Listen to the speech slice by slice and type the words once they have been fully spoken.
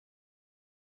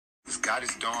God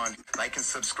is dawn. Like and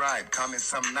subscribe. Coming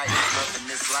some night. Loving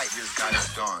this light. Here's God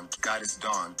is dawn. God is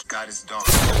dawn. God is dawn.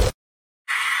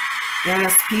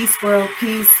 Yes, peace, world,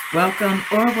 peace. Welcome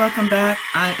or welcome back.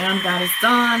 I am God is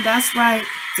Dawn. That's right.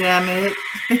 Damn it.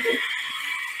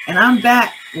 And I'm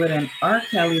back with an R.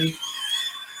 Kelly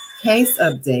case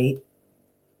update.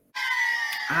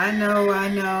 I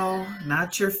know.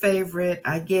 Not your favorite.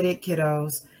 I get it,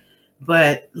 kiddos.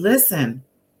 But listen,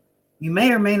 you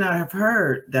may or may not have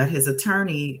heard that his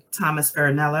attorney, Thomas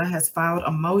Farinella, has filed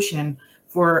a motion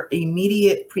for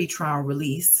immediate pretrial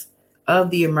release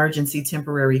of the emergency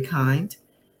temporary kind.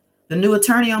 The new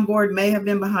attorney on board may have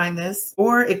been behind this,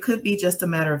 or it could be just a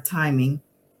matter of timing.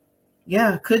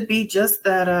 Yeah, it could be just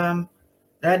that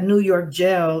that New York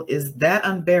jail is that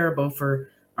unbearable for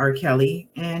R. Kelly,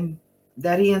 and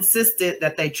that he insisted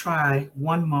that they try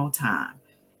one more time.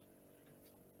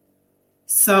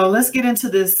 So let's get into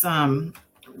this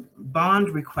bond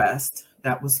request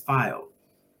that was filed.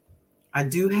 I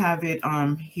do have it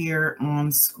here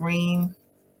on screen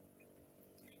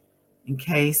in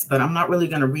case, but I'm not really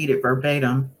going to read it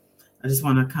verbatim. I just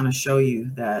want to kind of show you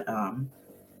that,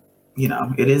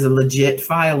 it is a legit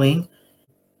filing.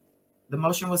 The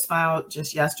motion was filed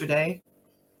just yesterday,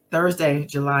 Thursday,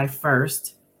 July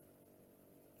 1st.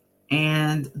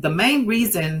 And the main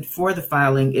reason for the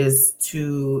filing is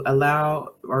to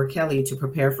allow R. Kelly to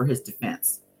prepare for his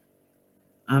defense.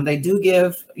 They do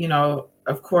give,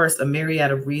 of course, a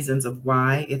myriad of reasons of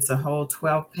why. It's a whole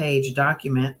 12-page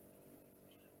document.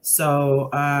 So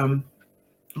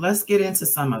let's get into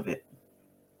some of it.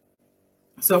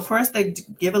 So first, they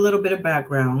give a little bit of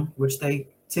background, which they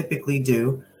typically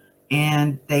do.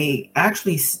 And they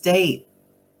actually state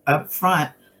up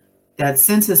front that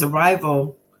since his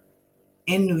arrival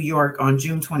in New York on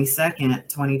June 22nd,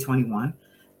 2021,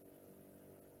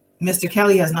 Mr.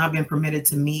 Kelly has not been permitted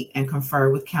to meet and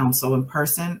confer with counsel in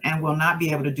person and will not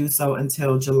be able to do so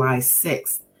until July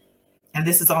 6th. And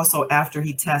this is also after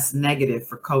he tests negative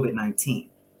for COVID-19.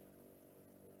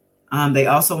 They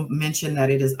also mention that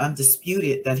it is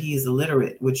undisputed that he is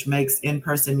illiterate, which makes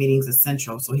in-person meetings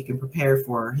essential so he can prepare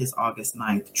for his August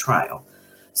 9th trial.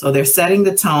 So they're setting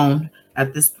the tone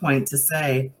at this point to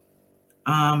say,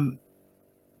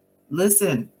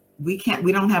 listen, we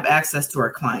don't have access to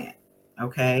our client,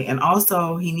 okay? And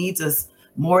also he needs us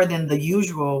more than the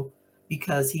usual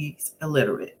because he's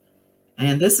illiterate.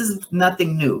 And this is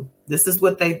nothing new. This is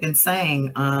what they've been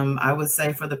saying, I would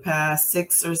say, for the past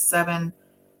 6 or 7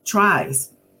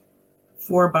 tries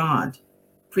for bond,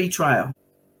 pre-trial.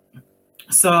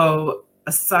 So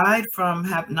aside from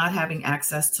not having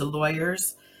access to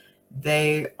lawyers,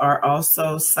 they are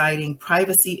also citing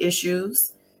privacy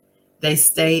issues. They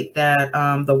state that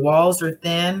the walls are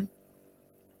thin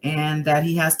and that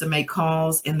he has to make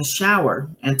calls in the shower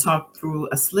and talk through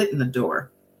a slit in the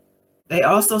door. They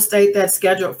also state that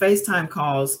scheduled FaceTime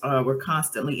calls were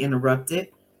constantly interrupted.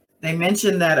 They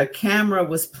mentioned that a camera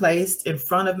was placed in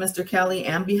front of Mr. Kelly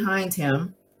and behind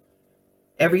him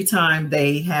every time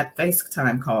they had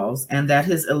FaceTime calls, and that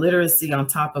his illiteracy on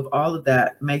top of all of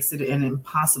that makes it an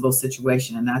impossible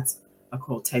situation, and that's a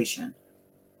quotation.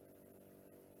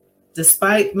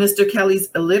 Despite Mr. Kelly's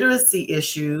illiteracy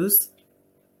issues,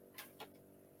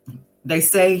 they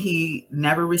say he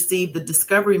never received the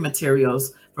discovery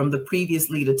materials from the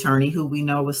previous lead attorney, who we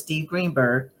know was Steve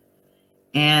Greenberg,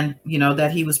 and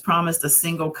that he was promised a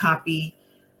single copy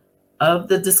of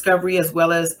the discovery as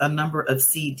well as a number of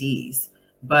CDs,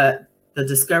 but the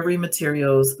discovery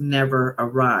materials never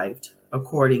arrived,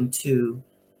 according to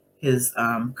his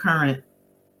current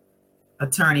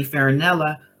attorney,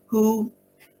 Farinella, who,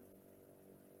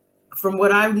 from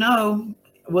what I know,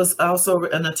 was also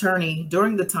an attorney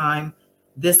during the time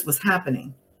this was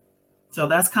happening. So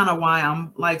that's kind of why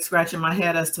I'm like scratching my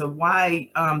head as to why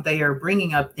they are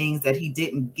bringing up things that he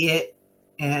didn't get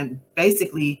and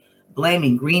basically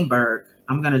blaming Greenberg.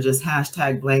 I'm going to just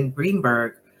hashtag blame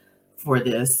Greenberg for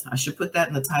this. I should put that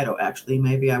in the title, actually.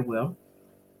 Maybe I will.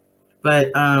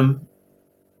 But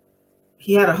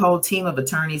he had a whole team of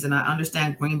attorneys, and I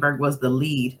understand Greenberg was the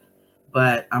lead,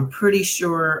 but I'm pretty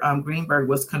sure Greenberg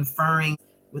was conferring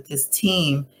with his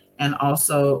team. And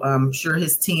also, I'm sure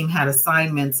his team had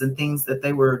assignments and things that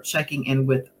they were checking in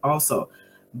with also.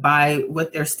 By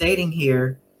what they're stating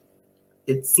here,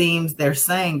 it seems they're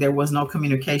saying there was no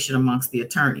communication amongst the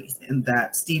attorneys, and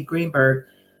that Steve Greenberg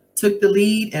took the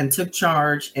lead and took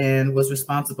charge and was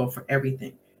responsible for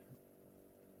everything.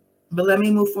 But let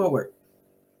me move forward.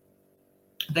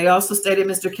 They also stated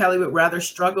Mr. Kelly would rather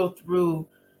struggle through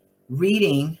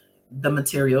reading the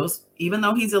materials, even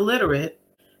though he's illiterate,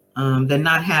 than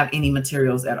not have any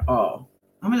materials at all.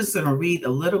 I'm just going to read a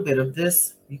little bit of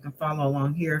this. You can follow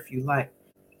along here if you like.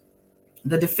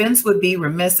 The defense would be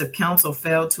remiss if counsel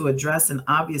failed to address an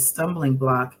obvious stumbling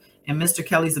block in Mr.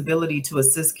 Kelly's ability to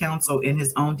assist counsel in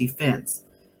his own defense.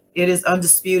 It is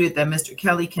undisputed that Mr.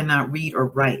 Kelly cannot read or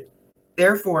write.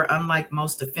 Therefore, unlike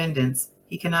most defendants,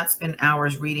 he cannot spend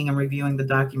hours reading and reviewing the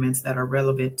documents that are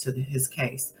relevant to his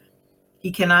case.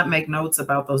 He cannot make notes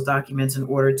about those documents in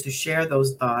order to share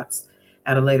those thoughts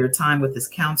at a later time with his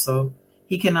counsel.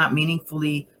 He cannot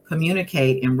meaningfully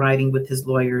communicate in writing with his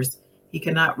lawyers. He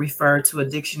cannot refer to a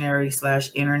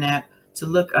dictionary/internet to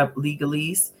look up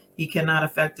legalese. He cannot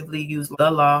effectively use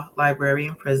the law library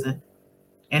in prison.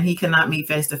 And he cannot meet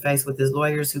face-to-face with his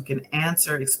lawyers who can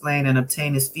answer, explain, and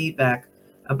obtain his feedback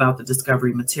about the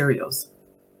discovery materials.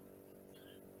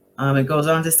 It goes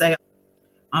on to say,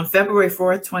 on February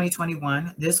 4th,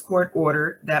 2021, this court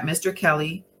ordered that Mr.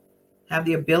 Kelly have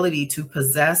the ability to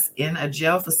possess in a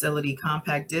jail facility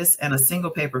compact disc and a single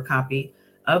paper copy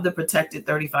of the protected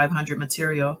 3500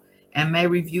 material and may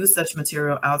review such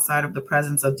material outside of the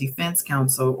presence of defense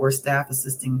counsel or staff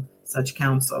assisting such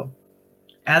counsel.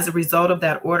 As a result of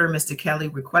that order, Mr. Kelly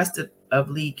requested of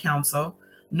lead counsel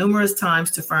numerous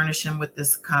times to furnish him with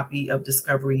this copy of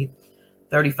discovery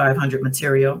 3500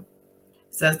 material.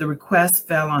 Says the request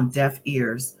fell on deaf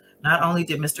ears. Not only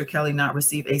did Mr. Kelly not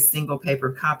receive a single paper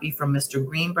copy from Mr.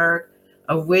 Greenberg,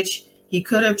 of which he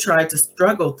could have tried to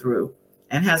struggle through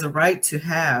and has a right to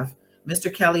have,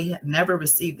 Mr. Kelly never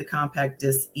received the compact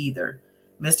disc either.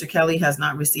 Mr. Kelly has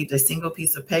not received a single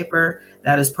piece of paper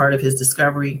that is part of his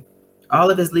discovery.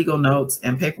 All of his legal notes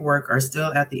and paperwork are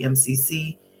still at the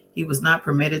MCC. He was not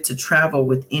permitted to travel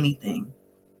with anything.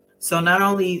 So not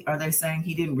only are they saying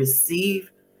he didn't receive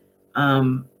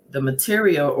the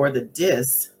material or the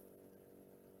disc,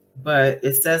 but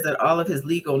it says that all of his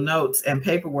legal notes and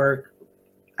paperwork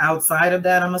outside of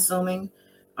that, I'm assuming,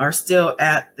 are still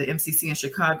at the MCC in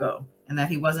Chicago, and that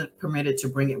he wasn't permitted to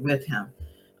bring it with him.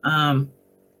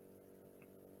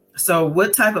 So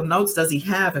what type of notes does he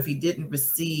have if he didn't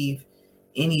receive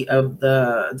any of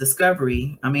the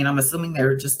discovery? I mean, I'm assuming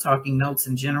they're just talking notes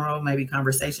in general, maybe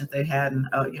conversations they had and,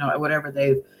 whatever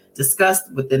they've discussed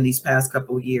within these past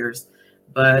couple of years.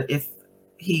 But if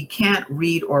he can't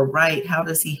read or write, how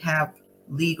does he have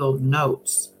legal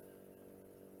notes?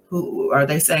 Who are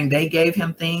they saying they gave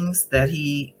him things that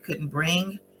he couldn't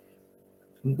bring?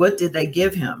 What did they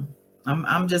give him? I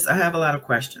have a lot of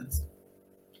questions.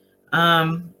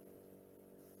 But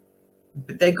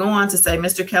they go on to say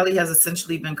Mr. Kelly has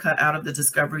essentially been cut out of the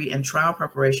discovery and trial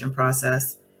preparation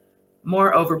process.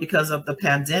 Moreover, because of the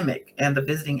pandemic and the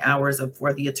visiting hours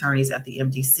for the attorneys at the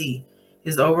MDC,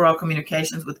 his overall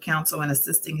communications with counsel and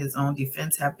assisting his own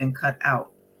defense have been cut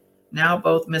out. Now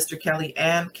both Mr. Kelly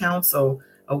and counsel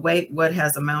await what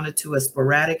has amounted to a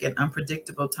sporadic and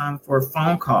unpredictable time for a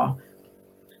phone call.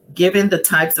 Given the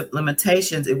types of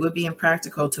limitations, it would be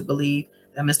impractical to believe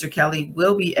that Mr. Kelly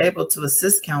will be able to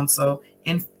assist counsel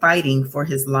in fighting for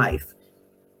his life.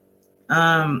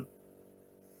 I'll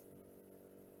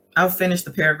finish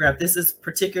the paragraph. This is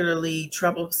particularly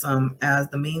troublesome as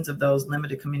the means of those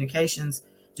limited communications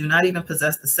do not even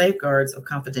possess the safeguards of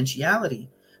confidentiality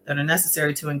that are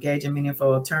necessary to engage in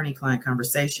meaningful attorney-client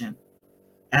conversation.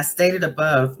 As stated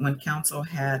above, when counsel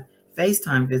had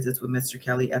FaceTime visits with Mr.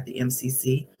 Kelly at the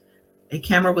MCC, a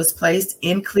camera was placed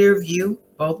in clear view,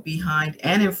 both behind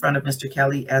and in front of Mr.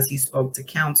 Kelly as he spoke to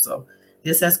counsel.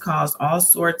 This has caused all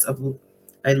sorts of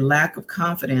a lack of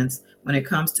confidence when it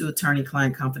comes to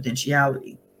attorney-client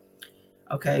confidentiality.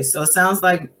 Okay, so it sounds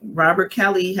like Robert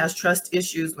Kelly has trust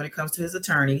issues when it comes to his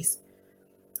attorneys,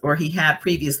 or he had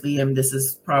previously, and this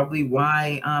is probably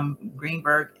why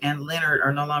Greenberg and Leonard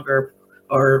are no longer,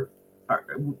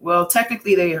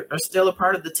 technically they are still a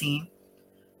part of the team.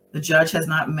 The judge has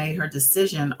not made her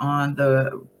decision on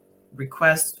the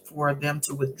request for them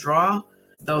to withdraw,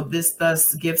 though this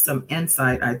does give some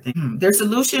insight, I think. Their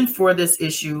solution for this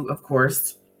issue, of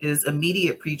course, is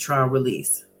immediate pretrial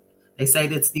release. They say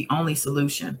that's the only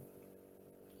solution.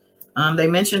 They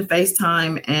mentioned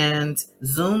FaceTime and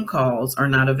Zoom calls are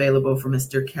not available for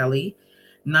Mr. Kelly.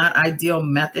 Not ideal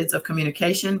methods of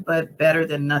communication, but better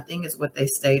than nothing is what they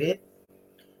stated.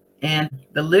 And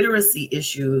the literacy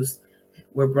issues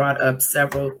were brought up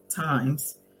several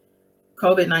times.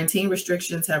 COVID-19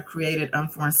 restrictions have created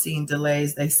unforeseen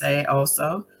delays, they say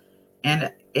also,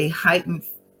 and a heightened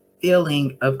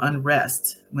feeling of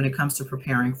unrest when it comes to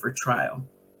preparing for trial.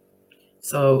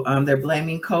 So they're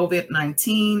blaming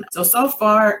COVID-19. So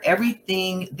far,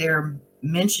 everything they're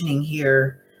mentioning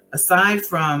here, aside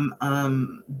from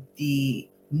the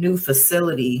new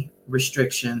facility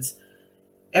restrictions,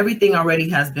 everything already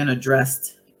has been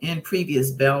addressed in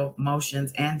previous bail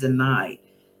motions and denied.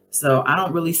 So I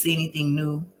don't really see anything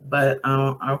new, but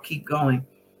I'll keep going.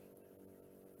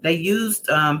 They used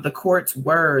the court's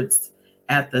words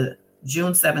at the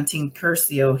June 17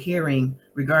 Curcio hearing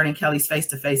regarding Kelly's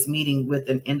face-to-face meeting with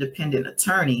an independent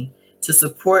attorney to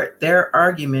support their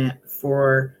argument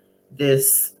for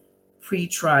this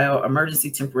pretrial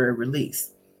emergency temporary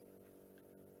release.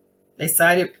 They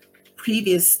cited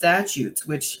previous statutes,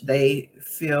 which they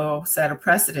feel set a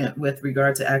precedent with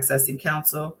regard to accessing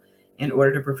counsel in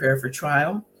order to prepare for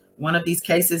trial. One of these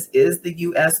cases is the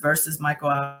U.S. versus Michael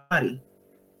Avenatti.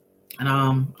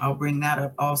 And I'll bring that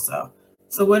up also.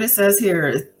 So what it says here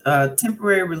is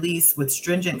temporary release with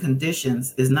stringent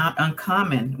conditions is not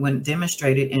uncommon when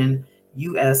demonstrated in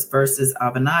U.S. versus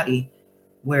Avenatti,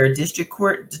 where district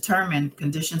court determined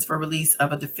conditions for release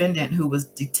of a defendant who was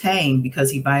detained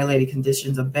because he violated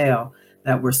conditions of bail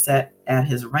that were set at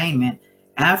his arraignment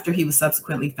after he was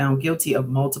subsequently found guilty of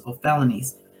multiple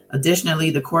felonies. Additionally,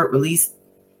 the court released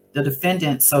the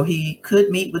defendant so he could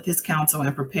meet with his counsel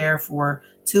and prepare for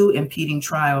 2 impeding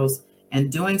trials,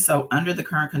 and doing so under the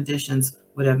current conditions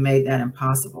would have made that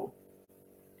impossible.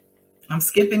 I'm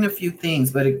skipping a few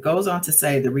things, but it goes on to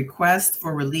say the request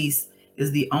for release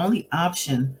is the only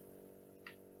option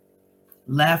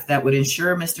left that would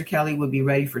ensure Mr. Kelly would be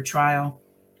ready for trial.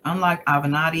 Unlike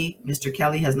Avenatti, Mr.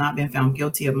 Kelly has not been found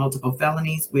guilty of multiple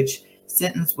felonies, which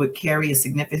sentence would carry a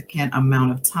significant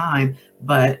amount of time.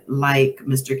 But like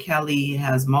Mr. Kelly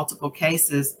has multiple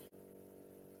cases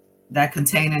that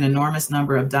contain an enormous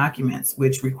number of documents,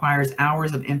 which requires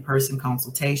hours of in-person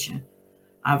consultation.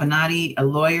 Avenatti, a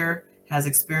lawyer, has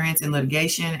experience in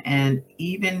litigation, and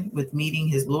even with meeting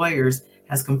his lawyers,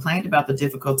 has complained about the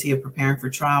difficulty of preparing for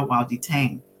trial while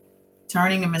detained.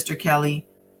 Turning to Mr. Kelly,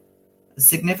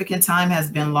 significant time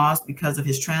has been lost because of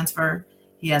his transfer.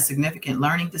 He has significant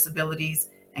learning disabilities,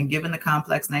 and given the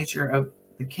complex nature of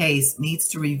the case, needs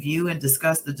to review and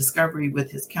discuss the discovery with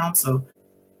his counsel,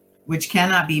 which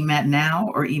cannot be met now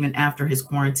or even after his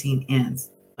quarantine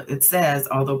ends. It says,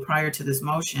 although prior to this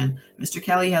motion, Mr.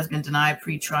 Kelly has been denied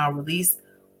pretrial release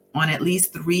on at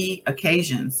least 3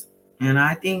 occasions, and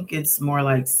I think it's more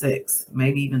like 6,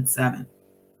 maybe even 7.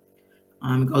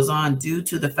 It goes on, due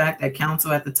to the fact that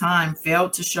counsel at the time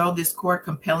failed to show this court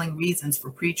compelling reasons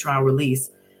for pretrial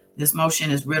release. This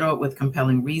motion is riddled with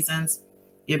compelling reasons,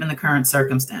 given the current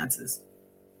circumstances.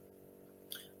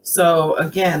 So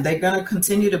again, they're going to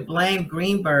continue to blame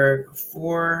Greenberg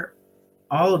for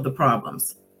all of the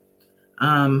problems.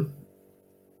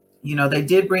 They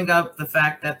did bring up the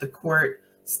fact that the court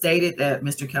stated that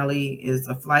Mr. Kelly is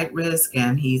a flight risk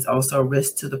and he's also a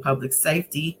risk to the public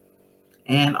safety,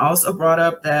 and also brought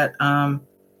up that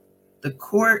the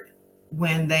court,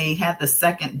 when they had the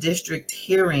second district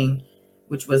hearing,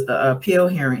 which was the appeal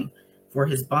hearing for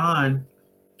his bond,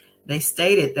 they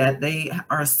stated that they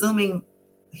are assuming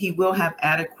he will have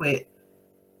adequate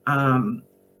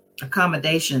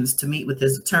accommodations to meet with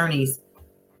his attorneys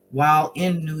while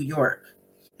in New York.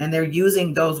 And they're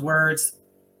using those words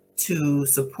to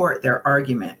support their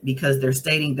argument because they're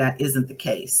stating that isn't the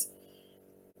case.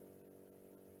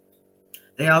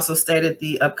 They also stated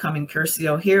the upcoming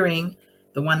Curcio hearing,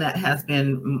 the one that has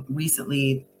been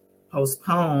recently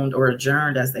postponed or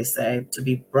adjourned, as they say, to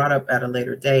be brought up at a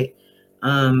later date.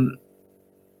 They're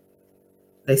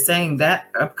saying that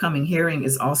upcoming hearing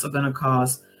is also going to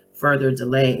cause further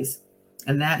delays.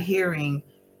 And that hearing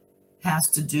has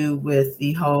to do with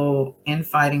the whole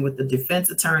infighting with the defense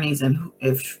attorneys and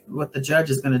if what the judge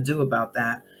is going to do about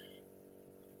that.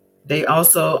 They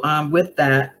also, with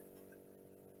that,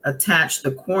 attach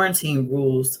the quarantine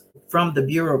rules from the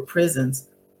Bureau of Prisons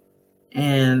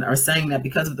and are saying that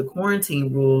because of the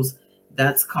quarantine rules,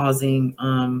 that's causing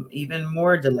even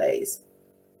more delays.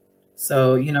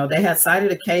 So, they had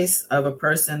cited a case of a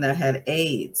person that had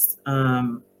AIDS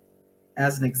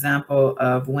as an example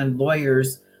of when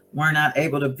lawyers were not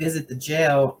able to visit the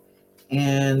jail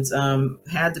and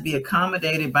had to be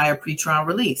accommodated by a pretrial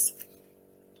release.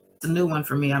 It's a new one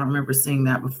for me. I don't remember seeing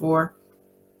that before.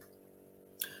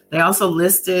 They also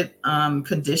listed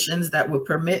conditions that would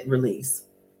permit release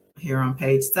here on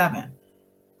page 7.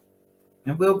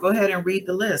 And we'll go ahead and read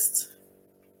the list.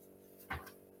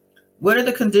 What are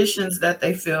the conditions that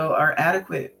they feel are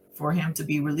adequate for him to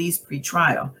be released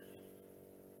pre-trial?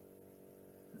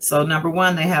 So number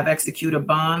 1, they have execute a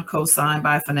bond co-signed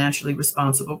by a financially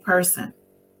responsible person.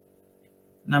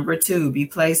 Number 2, be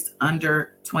placed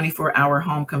under 24-hour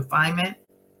home confinement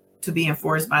to be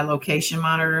enforced by location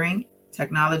monitoring,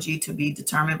 technology to be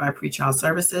determined by pretrial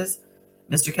services.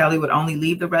 Mr. Kelly would only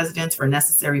leave the residence for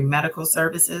necessary medical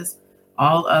services.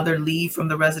 All other leave from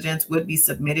the residence would be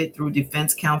submitted through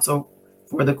defense counsel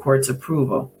for the court's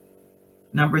approval.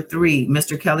 Number 3,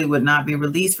 Mr. Kelly would not be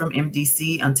released from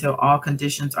MDC until all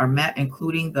conditions are met,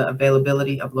 including the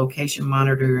availability of location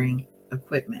monitoring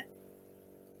equipment.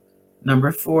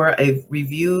 Number 4, a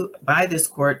review by this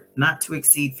court not to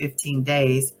exceed 15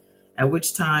 days, at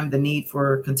which time the need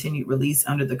for continued release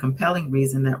under the compelling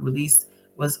reason that release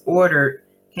was ordered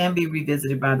can be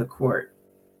revisited by the court.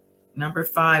 Number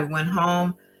 5, when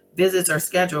home visits are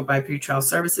scheduled by pretrial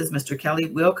services, Mr. Kelly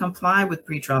will comply with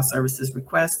pretrial services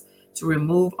requests to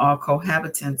remove all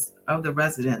cohabitants of the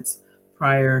residence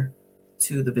prior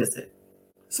to the visit.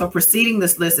 So preceding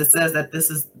this list, it says that this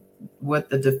is what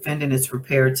the defendant is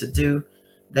prepared to do.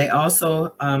 They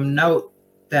also note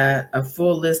that a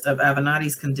full list of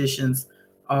Avenatti's conditions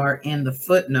are in the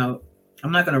footnote.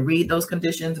 I'm not going to read those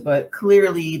conditions, but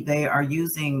clearly they are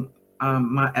using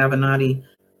my Avenatti,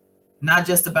 not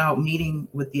just about meeting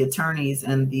with the attorneys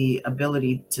and the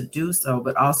ability to do so,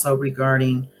 but also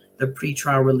regarding the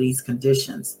pretrial release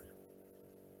conditions.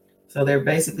 So they're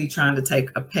basically trying to take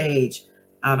a page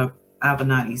out of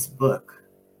Avenatti's book.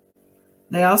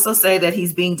 They also say that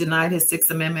he's being denied his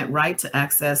Sixth Amendment right to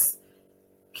access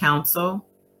counsel.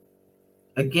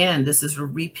 Again, this is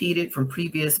repeated from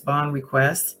previous bond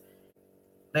requests.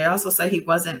 They also say he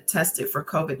wasn't tested for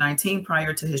COVID-19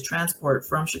 prior to his transport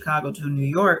from Chicago to New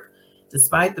York,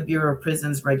 despite the Bureau of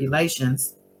Prisons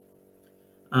regulations.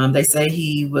 They say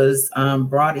he was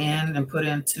brought in and put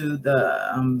into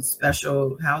the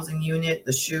special housing unit,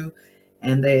 the SHU,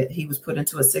 and he was put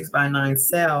into a 6x9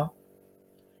 cell.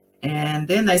 And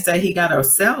then they say he got a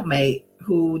cellmate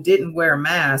who didn't wear a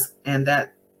mask, and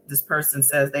that this person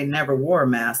says they never wore a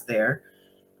mask there.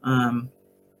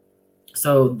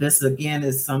 So this again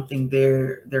is something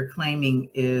they're claiming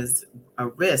is a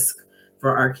risk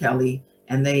for R. Kelly.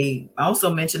 And they also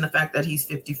mention the fact that he's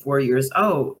 54 years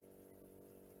old.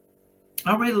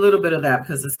 I'll read a little bit of that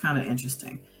because it's kind of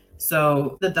interesting.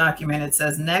 So the document, it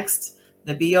says, next,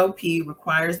 the BOP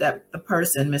requires that the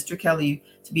person, Mr. Kelly,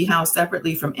 to be housed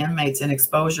separately from inmates in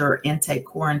exposure or intake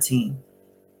quarantine.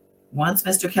 Once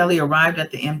Mr. Kelly arrived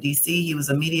at the MDC, he was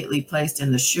immediately placed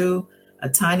in the SHU, a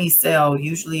tiny cell,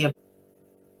 usually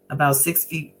about 6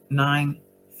 feet, 9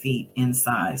 feet in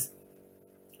size.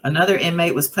 Another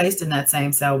inmate was placed in that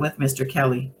same cell with Mr.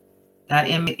 Kelly. That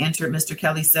inmate entered Mr.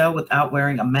 Kelly's cell without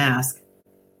wearing a mask.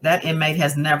 That inmate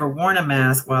has never worn a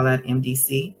mask while at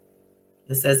MDC.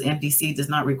 It says MDC does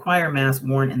not require masks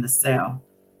worn in the cell.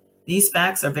 These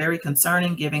facts are very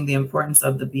concerning, given the importance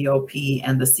of the BOP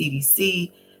and the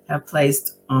CDC have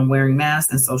placed on wearing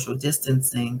masks and social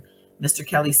distancing. Mr.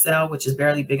 Kelly's cell, which is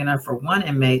barely big enough for one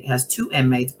inmate, has 2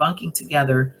 inmates bunking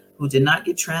together who did not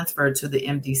get transferred to the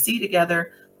MDC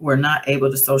together, who are not able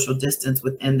to social distance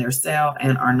within their cell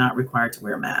and are not required to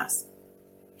wear masks.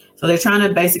 So they're trying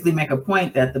to basically make a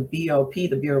point that the BOP,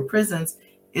 the Bureau of Prisons,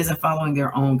 isn't following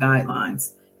their own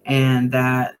guidelines, and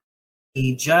that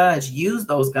the judge used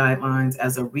those guidelines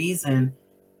as a reason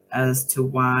as to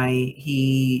why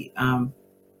he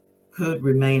could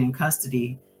remain in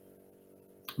custody.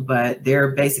 But they're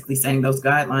basically saying those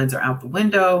guidelines are out the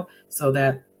window, so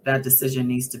that decision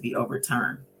needs to be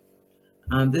overturned.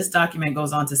 This document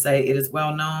goes on to say, it is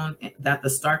well known that the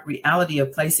stark reality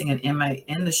of placing an inmate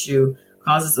in the SHU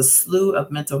causes a slew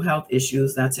of mental health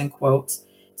issues, that's in quotes.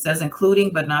 It says, including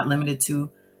but not limited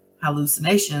to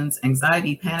hallucinations,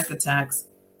 anxiety, panic attacks,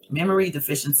 memory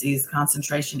deficiencies,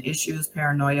 concentration issues,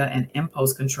 paranoia, and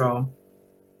impulse control.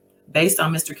 Based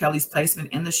on Mr. Kelly's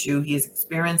placement in the SHU, he is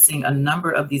experiencing a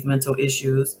number of these mental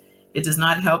issues. It does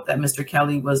not help that Mr.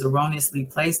 Kelly was erroneously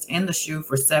placed in the SHU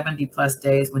for 70 plus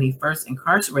days when he first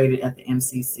incarcerated at the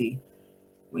MCC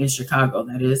in Chicago,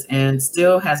 that is, and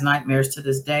still has nightmares to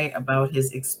this day about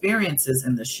his experiences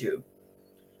in the SHU.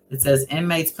 It says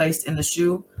inmates placed in the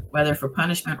SHU, whether for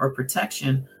punishment or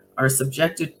protection, are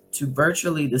subjected to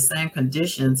virtually the same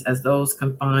conditions as those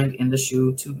confined in the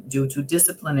SHU due to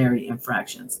disciplinary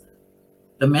infractions.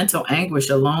 The mental anguish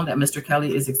alone that Mr.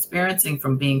 Kelly is experiencing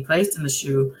from being placed in the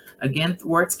SHU again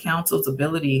thwarts counsel's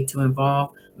ability to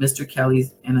involve Mr. Kelly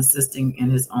in assisting in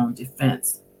his own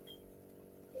defense.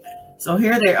 So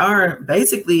here they are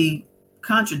basically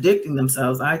contradicting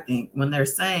themselves, I think, when they're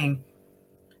saying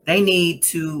they need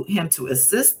him to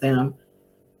assist them.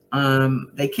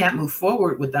 They can't move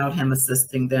forward without him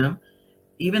assisting them.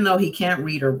 Even though he can't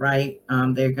read or write,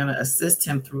 they're going to assist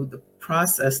him through the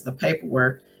process, the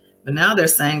paperwork. But now they're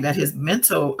saying that his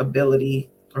mental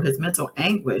ability or his mental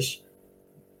anguish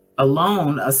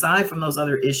alone, aside from those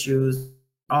other issues,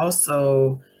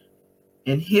 also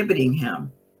inhibiting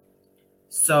him.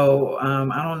 So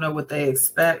I don't know what they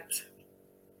expect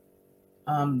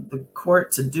the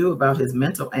court to do about his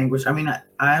mental anguish. I mean,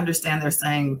 I understand they're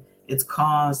saying it's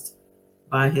caused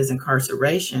by his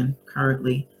incarceration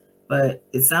currently, but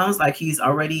it sounds like he's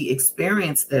already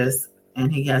experienced this,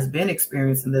 and he has been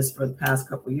experiencing this for the past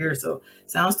couple of years. So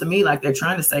it sounds to me like they're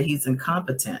trying to say he's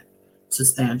incompetent to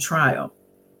stand trial.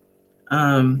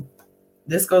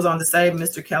 This goes on to say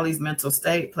Mr. Kelly's mental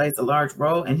state plays a large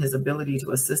role in his ability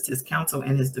to assist his counsel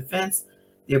in his defense.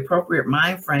 The appropriate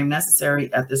mind frame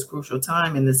necessary at this crucial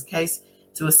time in this case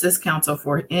to assist counsel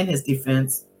in his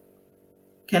defense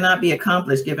cannot be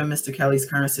accomplished given Mr. Kelly's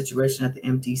current situation at the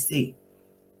MDC.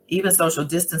 Even social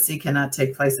distancing cannot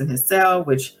take place in his cell,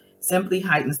 which simply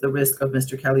heightens the risk of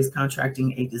Mr. Kelly's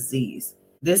contracting a disease.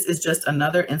 This is just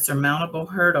another insurmountable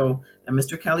hurdle that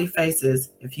Mr. Kelly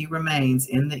faces if he remains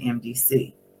in the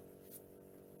MDC.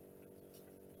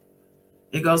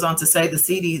 It goes on to say the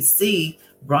CDC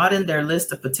broadened their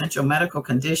list of potential medical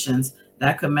conditions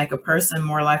that could make a person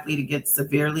more likely to get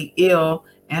severely ill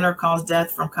and or cause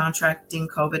death from contracting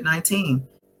COVID-19.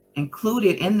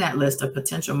 Included in that list of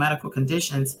potential medical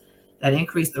conditions that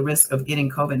increase the risk of getting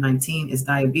COVID-19 is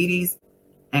diabetes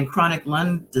and chronic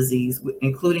lung disease,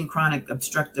 including chronic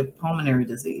obstructive pulmonary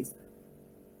disease.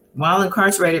 While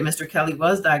incarcerated, Mr. Kelly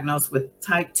was diagnosed with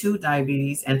type 2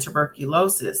 diabetes and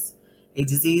tuberculosis, a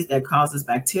disease that causes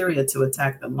bacteria to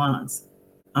attack the lungs.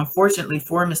 Unfortunately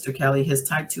for Mr. Kelly, his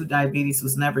type 2 diabetes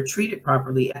was never treated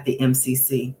properly at the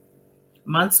MCC.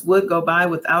 Months would go by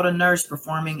without a nurse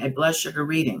performing a blood sugar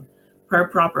reading. Per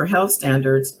proper health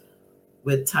standards,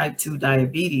 with type 2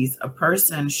 diabetes, a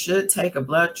person should take a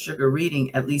blood sugar reading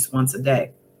at least once a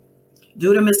day.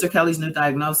 Due to Mr. Kelly's new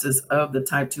diagnosis of the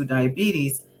type 2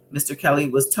 diabetes, Mr. Kelly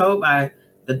was told by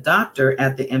the doctor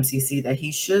at the MCC that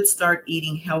he should start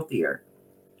eating healthier.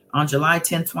 On July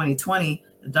 10, 2020,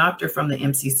 the doctor from the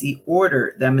MCC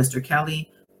ordered that Mr.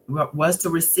 Kelly was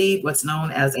to receive what's known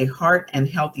as a heart and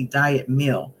healthy diet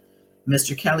meal.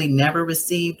 Mr. Kelly never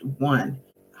received one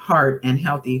heart and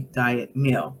healthy diet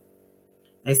meal.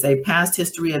 They say past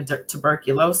history of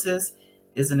tuberculosis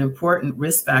is an important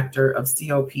risk factor of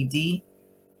COPD,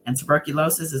 and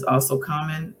tuberculosis is also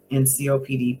common in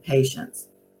COPD patients.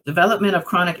 Development of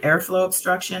chronic airflow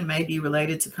obstruction may be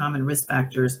related to common risk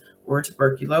factors or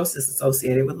tuberculosis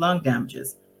associated with lung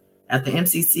damages. At the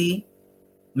MCC,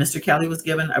 Mr. Kelly was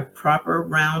given a proper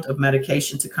round of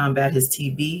medication to combat his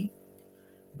TB,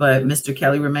 but Mr.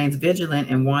 Kelly remains vigilant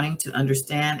in wanting to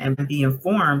understand and be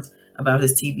informed about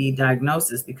his TB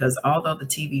diagnosis, because although the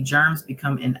TB germs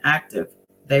become inactive,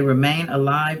 they remain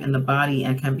alive in the body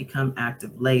and can become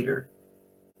active later.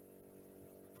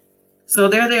 So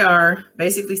there they are,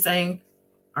 basically saying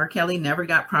R. Kelly never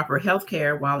got proper health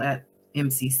care while at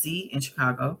MCC in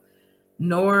Chicago,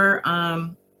 nor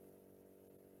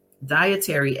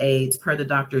dietary aids per the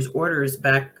doctor's orders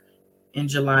back in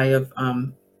July of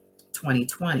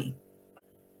 2020.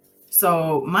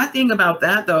 So my thing about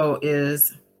that, though,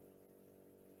 is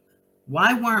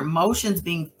why weren't motions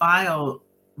being filed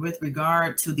with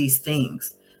regard to these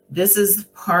things? This is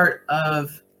part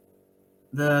of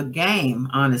the game,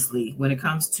 honestly, when it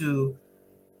comes to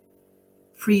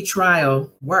pre-trial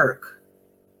work.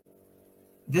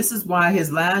 This is why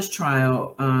his last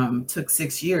trial took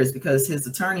 6 years, because his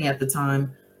attorney at the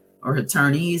time, or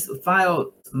attorneys,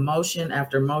 filed motion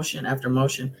after motion after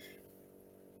motion.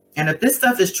 And if this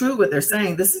stuff is true, what they're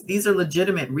saying, these are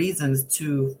legitimate reasons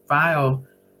to file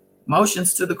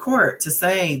motions to the court to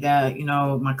say that, you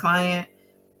know, my client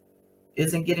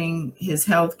isn't getting his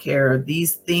health care.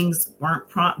 These things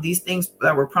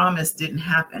that were promised didn't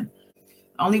happen.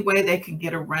 The only way they can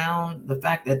get around the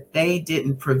fact that they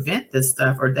didn't prevent this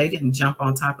stuff, or they didn't jump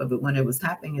on top of it when it was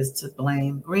happening, is to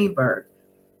blame Greenberg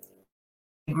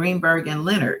and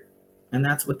Leonard. And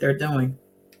that's what they're doing.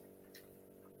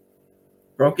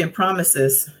 Broken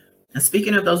promises. And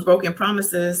speaking of those broken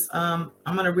promises, I'm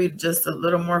going to read just a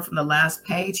little more from the last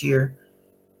page here.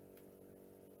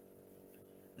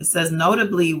 It says,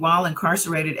 notably, while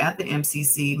incarcerated at the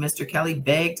MCC, Mr. Kelly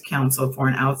begged counsel for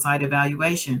an outside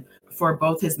evaluation for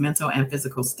both his mental and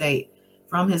physical state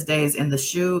from his days in the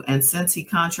SHU, and since he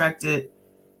contracted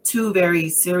 2 very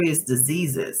serious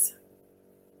diseases.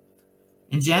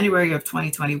 In January of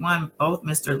 2021, both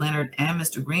Mr. Leonard and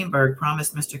Mr. Greenberg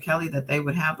promised Mr. Kelly that they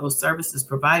would have those services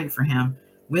provided for him,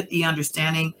 with the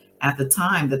understanding at the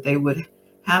time that they would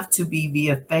have to be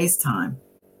via FaceTime.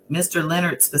 Mr.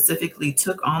 Leonard specifically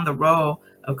took on the role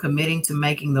of committing to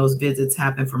making those visits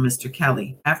happen for Mr.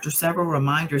 Kelly. After several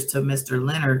reminders to Mr.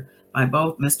 Leonard by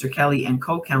both Mr. Kelly and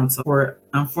co-counsel,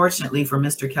 unfortunately for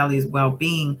Mr. Kelly's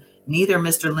well-being, neither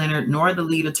Mr. Leonard nor the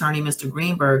lead attorney, Mr.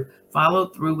 Greenberg,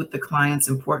 followed through with the client's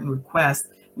important request,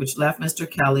 which left Mr.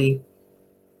 Kelly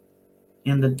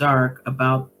in the dark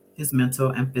about his mental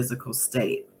and physical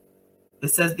state. It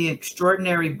says the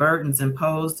extraordinary burdens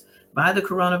imposed by the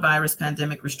coronavirus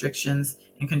pandemic restrictions,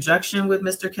 in conjunction with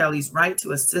Mr. Kelly's right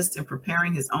to assist in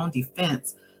preparing his own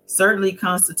defense, certainly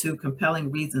constitute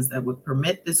compelling reasons that would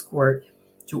permit this court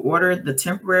to order the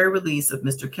temporary release of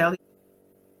Mr. Kelly.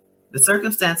 The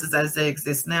circumstances as they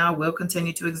exist now will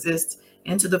continue to exist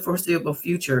into the foreseeable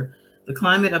future. The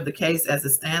climate of the case as it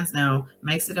stands now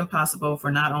makes it impossible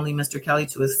for not only Mr. Kelly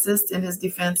to assist in his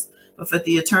defense, but for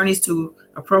the attorneys to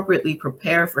appropriately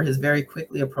prepare for his very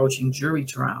quickly approaching jury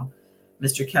trial.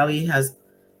 Mr. Kelly has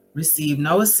received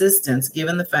no assistance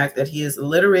given the fact that he is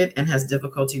illiterate and has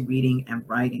difficulty reading and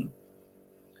writing.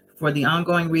 For the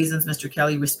ongoing reasons, Mr.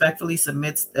 Kelly respectfully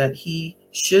submits that he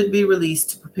should be released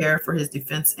to prepare for his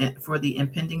defense for the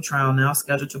impending trial now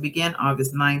scheduled to begin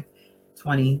August 9th,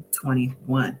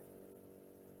 2021.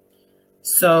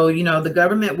 So, the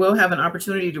government will have an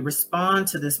opportunity to respond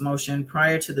to this motion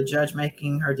prior to the judge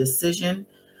making her decision.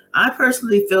 I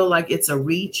personally feel like it's a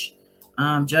reach.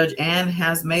 Judge Ann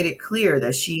has made it clear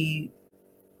that she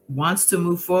wants to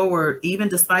move forward, even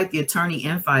despite the attorney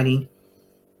infighting.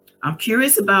 I'm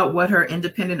curious about what her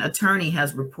independent attorney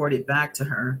has reported back to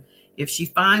her. If she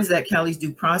finds that Kelly's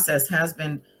due process has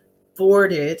been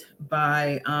thwarted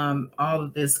by all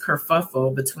of this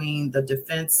kerfuffle between the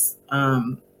defense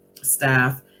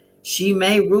staff, she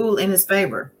may rule in his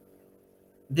favor.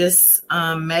 This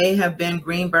may have been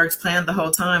Greenberg's plan the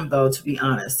whole time, though, to be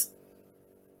honest.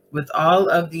 With all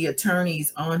of the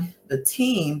attorneys on the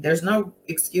team, there's no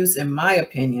excuse, in my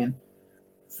opinion,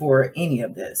 for any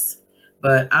of this.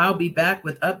 But I'll be back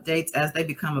with updates as they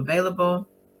become available.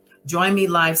 Join me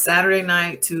live Saturday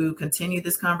night to continue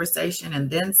this conversation and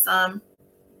then some.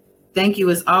 Thank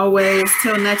you as always.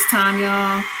 Till next time,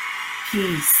 y'all.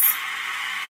 Peace.